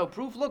 There's no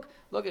proof. Look,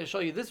 I'll show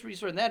you this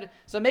research and that.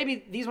 So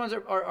maybe these ones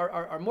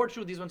are more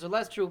true, these ones are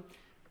less true.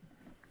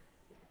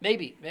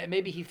 Maybe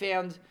he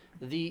found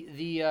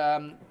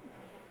maybe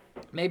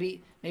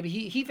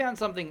he found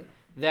something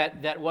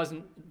that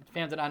wasn't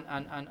founded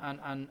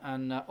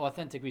on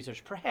authentic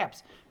research,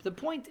 perhaps. But the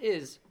point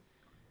is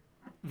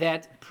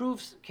that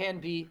proofs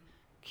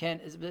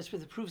especially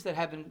the proofs that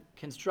have been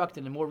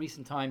constructed in more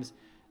recent times,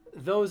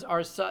 those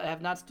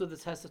have not stood the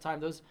test of time.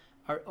 Those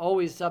are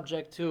always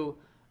subject to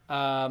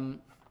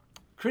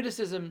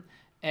criticism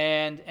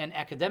and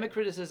academic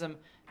criticism,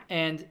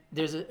 and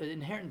there's an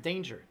inherent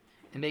danger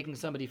in making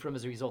somebody from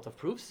as a result of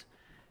proofs.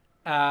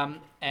 And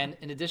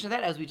in addition to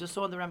that, as we just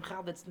saw in the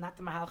Ramchal, that's not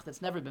the Mahalach,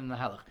 that's never been the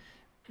Mahalach.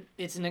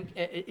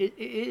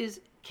 It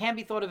can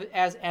be thought of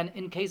as an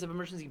in case of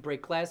emergency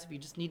break glass if you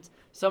just need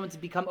someone to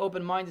become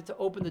open-minded to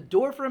open the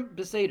door for him,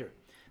 Beseder.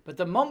 But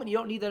the moment you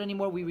don't need that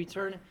anymore, we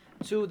return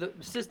to the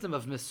system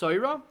of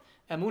Mesorah,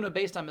 Emunah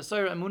based on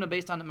Mesorah, Emunah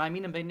based on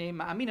Ma'aminim B'nei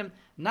Ma'aminim,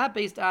 not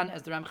based on,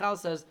 as the Ramchal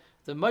says,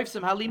 the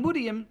Moifsim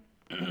Halimudim,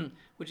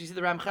 which you see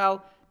the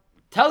Ramchal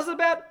tells us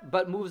about,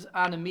 but moves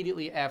on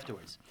immediately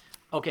afterwards.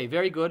 Okay,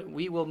 very good.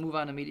 We will move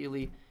on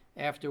immediately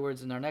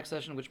afterwards in our next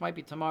session, which might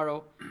be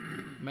tomorrow,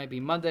 might be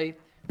Monday.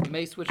 We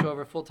may switch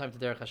over full-time to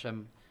Derech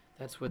Hashem.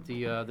 That's what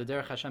the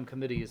Derech Hashem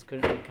committee is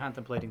currently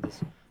contemplating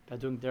this, by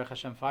doing Derech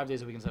Hashem 5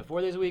 days a week instead of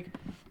 4 days a week.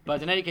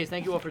 But in any case,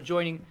 thank you all for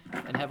joining,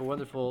 and have a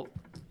wonderful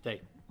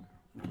day.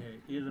 Okay,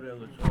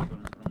 Israel is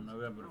open from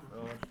November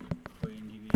 1st